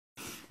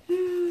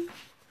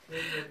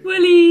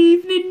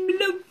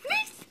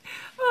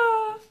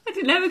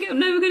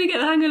trying to get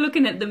the hang of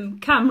looking at the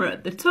camera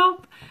at the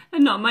top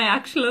and not my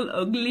actual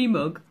ugly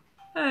mug.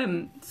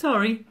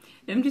 Sorry,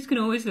 I'm just going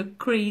to always look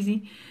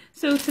crazy.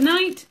 So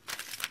tonight,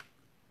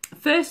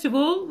 first of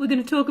all, we're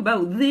going to talk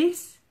about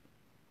this.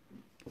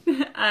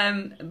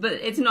 But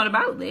it's not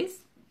about this.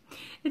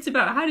 It's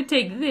about how to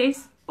take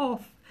this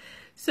off.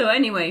 So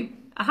anyway,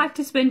 I had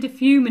to spend a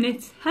few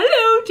minutes.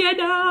 Hello,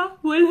 Jenna.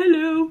 Well,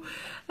 hello.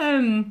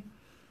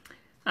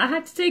 I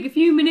had to take a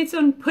few minutes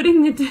on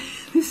putting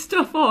the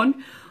stuff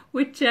on,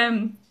 which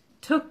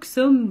took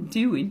some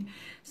doing.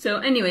 So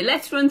anyway,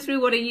 let's run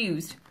through what I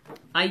used.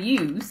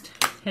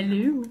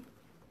 Hello.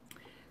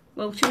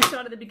 Well, should we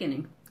start at the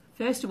beginning?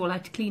 First of all, I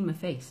had to clean my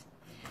face.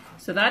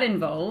 So that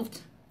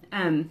involved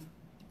our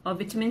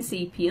vitamin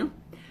C peel.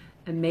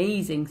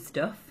 Amazing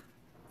stuff.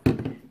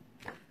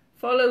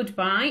 Followed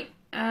by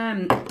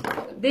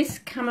this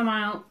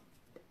chamomile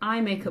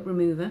eye makeup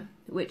remover,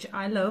 which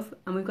I love,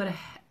 and we've got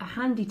a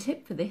handy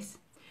tip for this,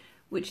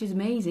 which is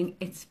amazing.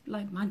 It's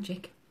like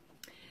magic.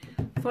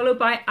 Followed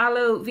by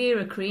aloe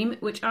vera cream,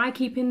 which I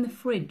keep in the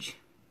fridge,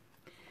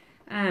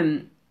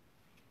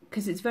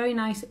 because it's very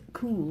nice,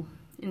 cool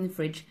in the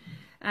fridge.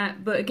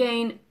 But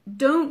again,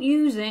 don't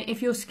use it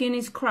if your skin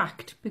is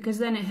cracked, because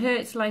then it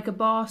hurts like a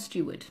bar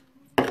steward.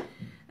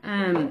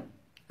 So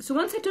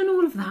once I'd done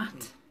all of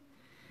that,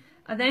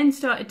 I then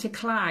started to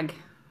clag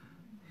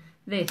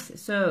this.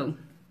 So,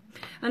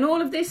 and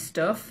all of this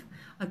stuff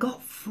I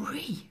got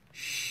free.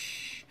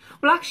 Shh.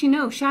 Well, actually,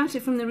 no. Shout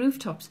it from the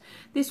rooftops.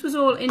 This was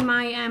all in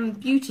my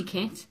beauty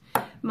kit.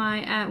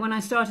 My when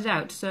I started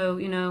out. So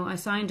you know, I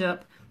signed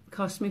up. It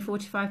cost me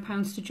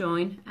 £45 to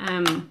join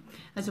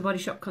as a Body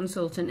Shop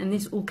consultant, and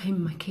this all came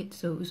in my kit.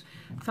 So it was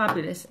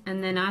fabulous.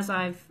 And then as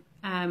I've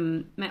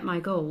met my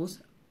goals,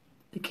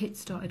 the kit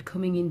started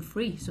coming in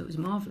free. So it was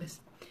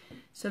marvellous.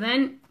 So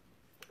then,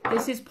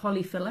 this is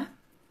Polyfiller.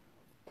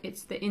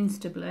 It's the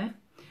Insta Blur.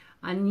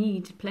 I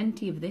need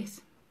plenty of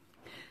this.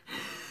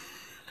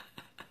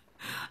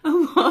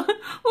 What?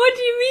 What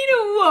do you mean,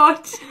 or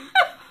what?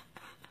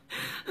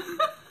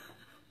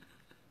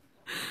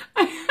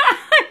 I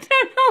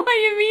don't know what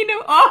you mean.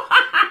 Oh,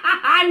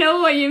 I know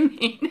what you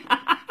mean.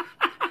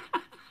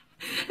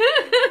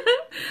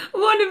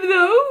 One of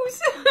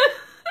those.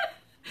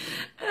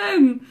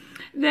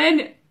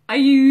 Then I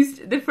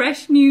used the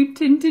Fresh New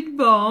Tinted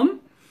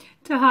Balm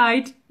to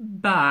hide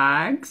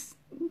bags,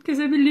 because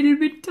I'm a little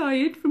bit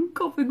tired from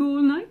coughing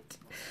all night.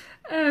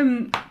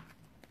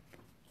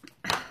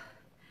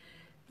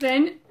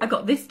 Then I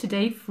got this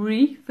today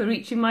free for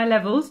reaching my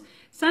levels.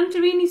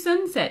 Santorini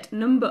Sunset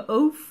number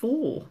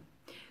 04.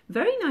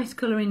 Very nice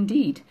colour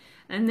indeed.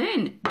 And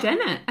then,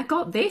 Jenna, I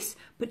got this,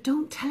 but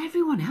don't tell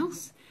everyone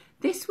else.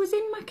 This was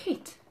in my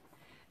kit,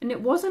 and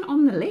it wasn't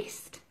on the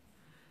list.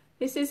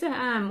 This is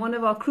one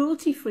of our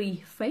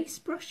cruelty-free face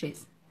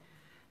brushes.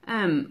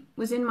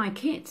 Was in my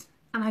kit,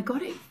 and I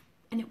got it,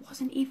 and it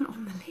wasn't even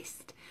on the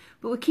list.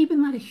 But we're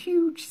keeping that a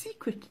huge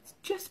secret. It's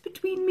just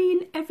between me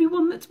and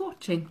everyone that's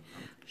watching.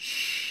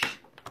 Shh.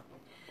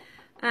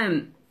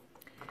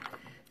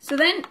 So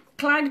then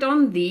clagged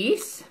on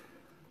these,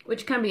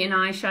 which can be an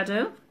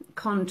eyeshadow,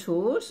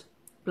 contours,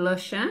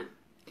 blusher.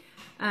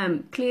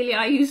 Clearly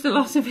I used a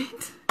lot of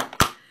it.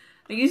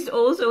 I used it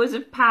also as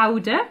a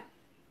powder.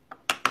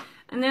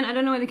 And then I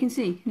don't know whether you can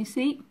see. Can you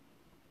see?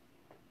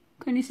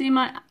 Can you see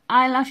my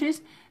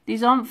eyelashes?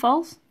 These aren't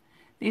false.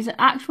 These are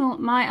actual,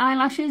 my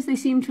eyelashes. They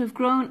seem to have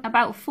grown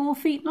about 4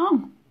 feet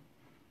long.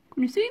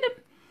 Can you see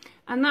them?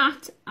 And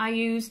that I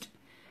used,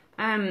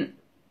 I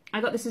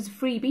got this as a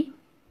freebie.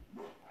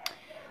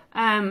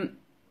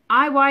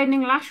 Eye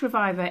widening lash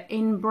reviver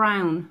in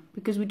brown,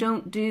 because we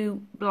don't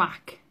do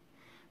black,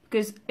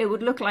 because it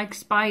would look like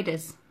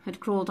spiders had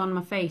crawled on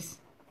my face.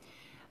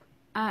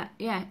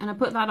 Yeah, and I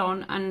put that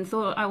on and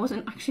thought I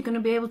wasn't actually going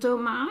to be able to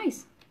open my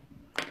eyes.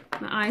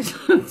 My eyes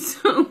look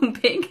so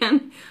big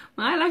and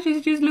my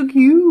eyelashes just look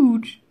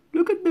huge.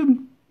 Look at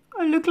them.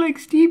 I look like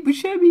Steve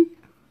Buscemi.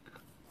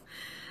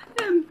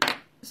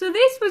 So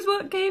this was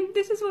what came,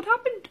 this is what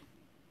happened.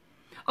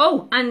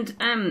 Oh, and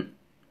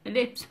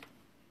lips.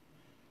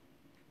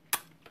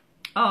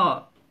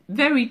 Oh,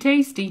 very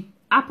tasty.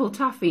 Apple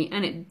taffy,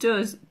 and it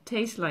does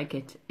taste like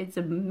it. It's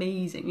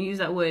amazing. I use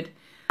that word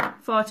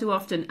far too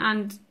often.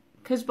 And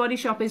because Body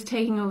Shop is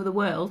taking over the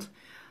world,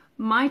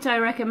 might I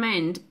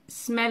recommend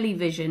Smelly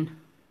Vision?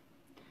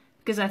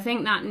 Because I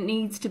think that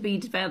needs to be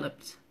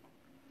developed.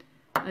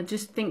 I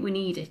just think we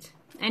need it.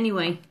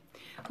 Anyway,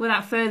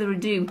 without further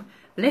ado,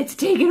 let's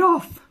take it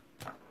off.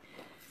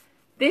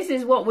 This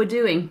is what we're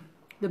doing.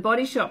 The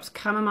Body Shop's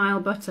Chamomile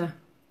Butter.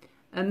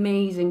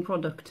 Amazing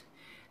product.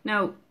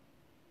 Now,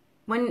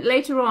 when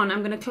later on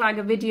I'm going to clag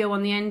a video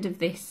on the end of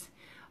this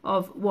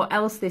of what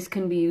else this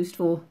can be used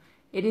for.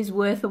 It is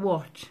worth a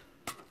watch.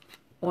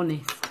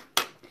 Honest.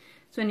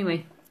 So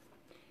anyway,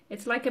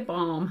 it's like a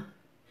balm.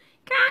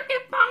 Can't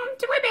give balm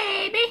to a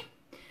baby.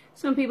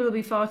 Some people will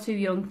be far too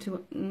young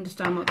to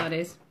understand what that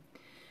is.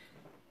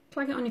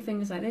 Clag it on your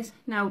fingers like this.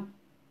 Now,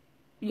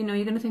 you know,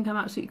 you're going to think I'm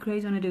absolutely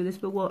crazy when I do this,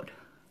 but what?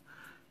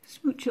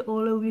 Smooch it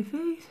all over your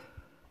face.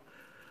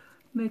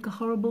 Make a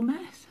horrible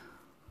mess.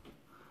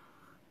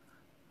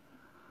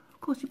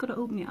 Of course, you've got to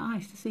open your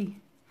eyes to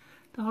see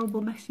the horrible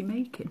mess you're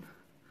making.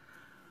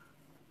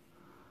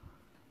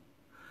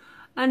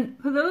 And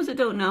for those that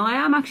don't know, I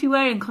am actually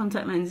wearing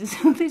contact lenses,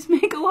 so this may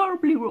go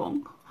horribly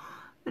wrong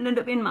and end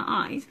up in my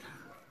eyes.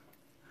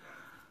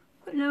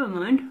 But never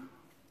mind.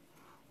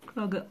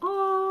 Plug it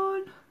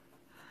on.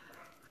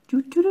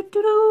 Doo -doo -doo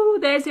 -doo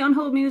 -doo. There's the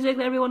on-hold music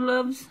that everyone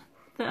loves,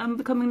 that I'm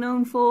becoming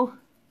known for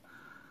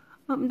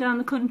up and down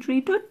the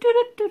country. Doo -doo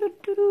 -doo -doo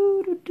 -doo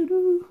 -doo -doo -doo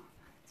 -doo.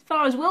 As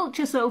far as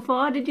Wiltshire so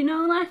far, did you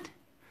know that?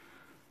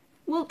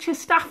 Wiltshire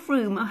staff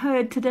room, I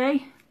heard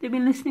today. They've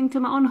been listening to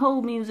my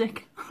on-hold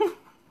music.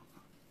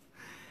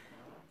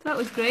 That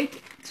was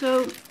great.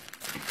 So,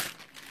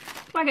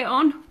 plug it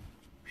on.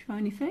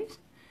 Shiny face.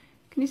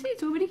 Can you see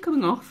it's already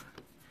coming off?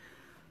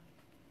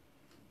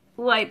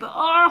 Wipe it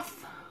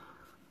off.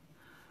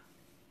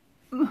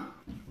 Oh.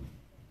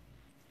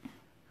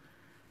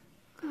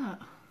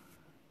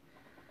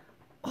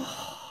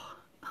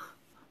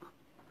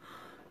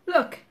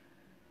 Look.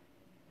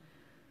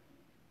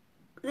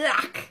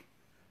 Yuck.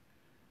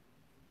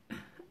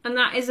 And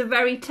that is a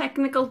very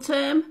technical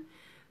term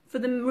for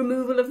the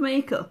removal of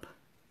makeup.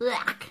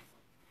 Yuck.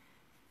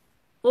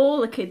 All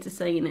the kids are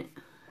saying it.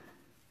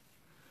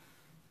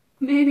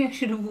 Maybe I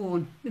should have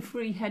worn the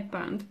free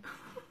headband.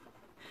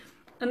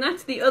 And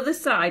that's the other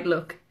side,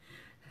 look.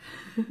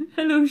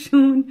 Hello,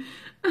 Sean.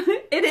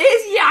 It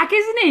is yuck,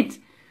 isn't it?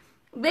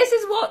 This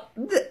is what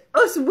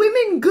us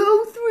women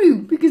go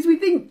through because we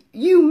think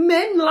you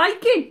men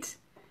like it.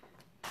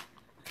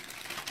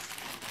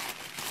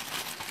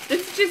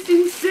 It's just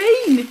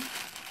insane.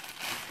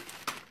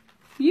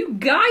 You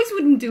guys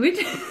wouldn't do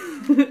it.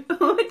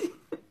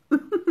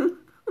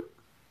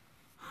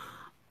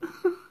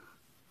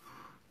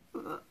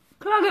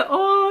 Plug it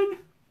on.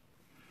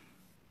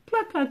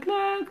 Plug, plug,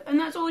 plug. And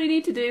that's all you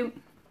need to do.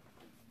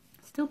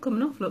 Still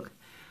coming off, look.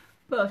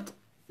 But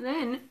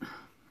then,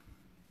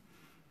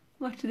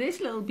 watch this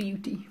little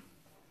beauty.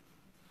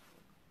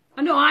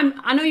 I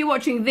know you're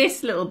watching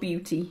this little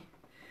beauty,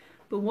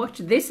 but watch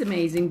this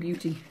amazing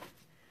beauty.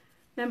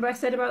 Remember I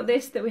said about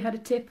this that we had a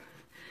tip?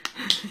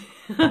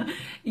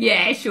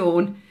 Yeah,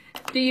 Sean.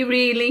 Do you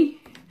really?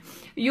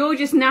 You're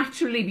just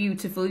naturally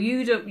beautiful.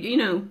 You don't, you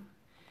know.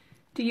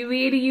 Do you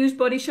really use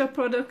Body Shop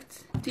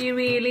products? Do you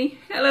really?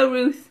 Hello,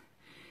 Ruth.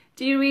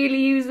 Do you really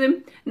use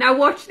them? Now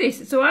watch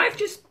this. So I've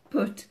just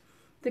put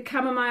the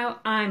Camomile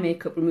eye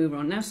makeup remover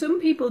on. Now some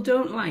people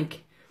don't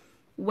like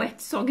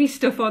wet, soggy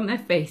stuff on their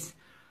face.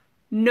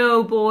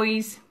 No,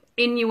 boys.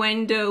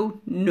 Innuendo,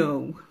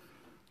 no.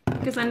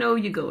 Because I know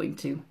you're going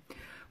to.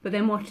 But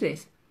then watch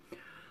this.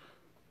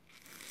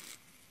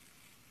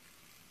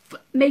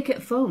 Make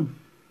it foam.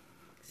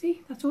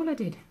 See, that's all I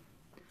did.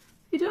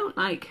 You don't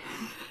like.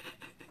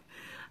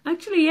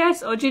 Actually,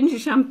 yes, or ginger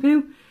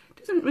shampoo.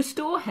 Doesn't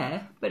restore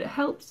hair, but it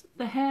helps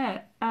the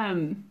hair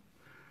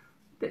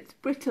that's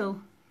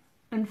brittle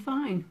and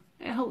fine.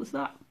 It helps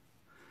that.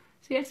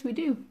 So yes, we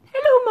do.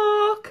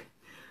 Hello, Mark.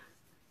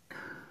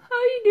 How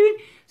are you doing?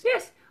 So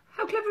yes,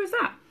 how clever is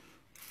that?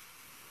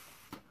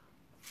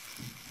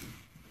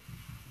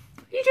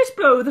 You just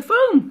blow the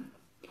foam,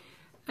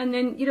 and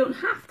then you don't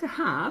have to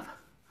have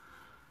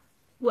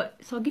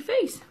wet, soggy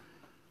face.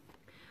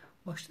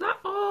 Wash that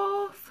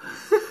off.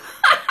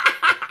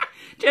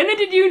 Jenna,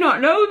 did you not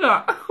know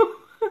that?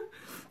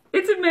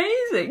 It's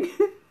amazing.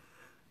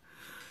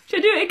 Should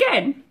I do it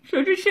again? Should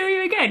I just show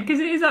you again? Because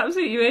it is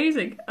absolutely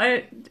amazing.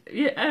 I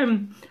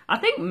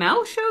think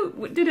Mel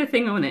did a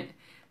thing on it.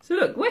 So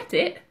look, wet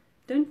it.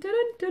 Dun, dun,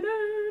 dun,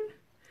 dun,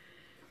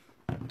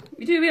 dun.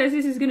 You do realise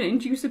this is going to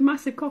induce a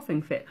massive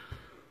coughing fit.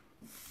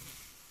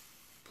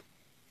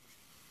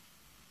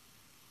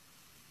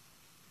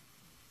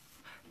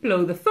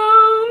 Blow the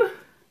foam.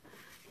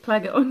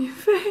 Plug it on your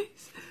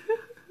face.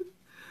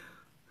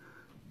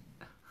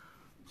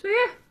 So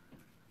yeah,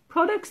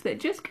 products that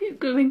just keep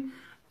going,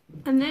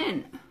 and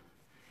then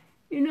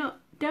you're not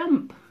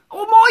damp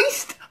or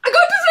moist. I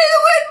got to say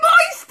the word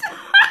moist.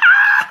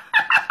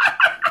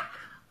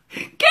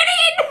 Get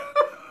in.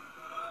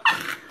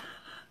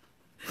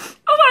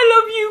 Oh, I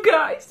love you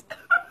guys.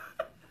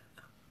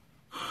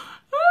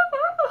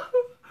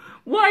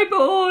 Wipe it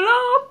all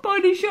up.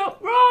 Body Shop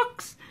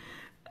rocks.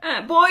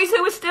 Boys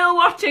who are still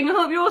watching, I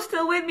hope you're all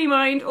still with me,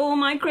 mind. All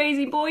my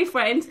crazy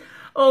boyfriends.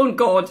 Oh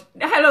God.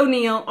 Hello,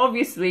 Neil.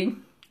 Obviously,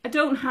 I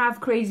don't have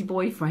crazy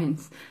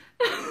boyfriends.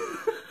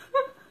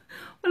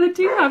 Well, I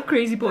do have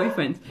crazy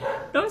boyfriends.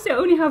 But obviously, I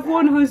only have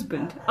one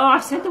husband. Oh, I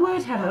said the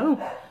word hello.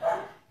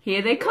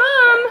 Here they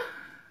come.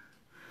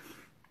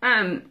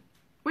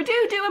 We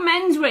do a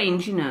men's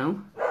range, you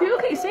know. You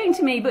look at you saying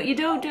to me, but you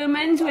don't do a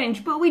men's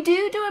range. But we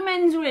do a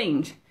men's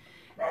range.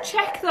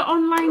 Check the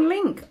online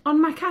link on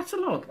my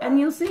catalogue and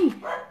you'll see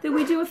that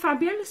we do a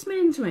fabulous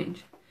men's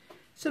range.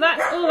 So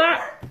that's all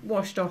that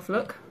washed off,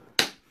 look.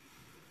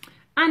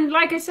 And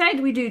like I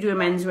said, we do a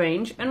men's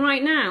range. And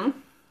right now,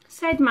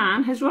 said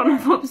man has run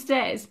off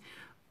upstairs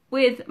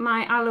with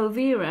my aloe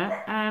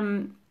vera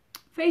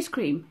face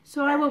cream.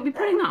 So I won't be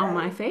putting that on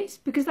my face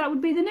because that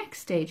would be the next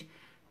stage.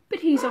 But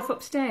he's off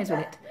upstairs with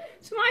it.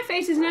 So my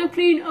face is now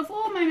clean of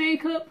all my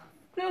makeup.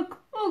 Look,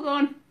 all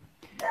gone.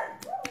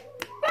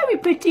 Very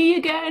pretty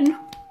again.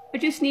 I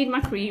just need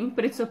my cream,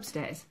 but it's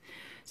upstairs.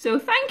 So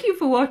thank you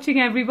for watching,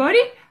 everybody.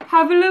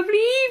 Have a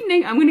lovely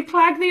evening. I'm going to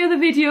clag the other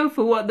video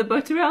for what the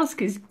butter else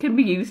can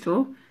be used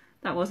for.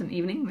 That wasn't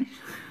even English.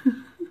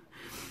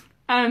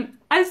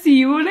 I'll see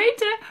you all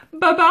later.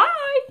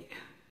 Bye-bye.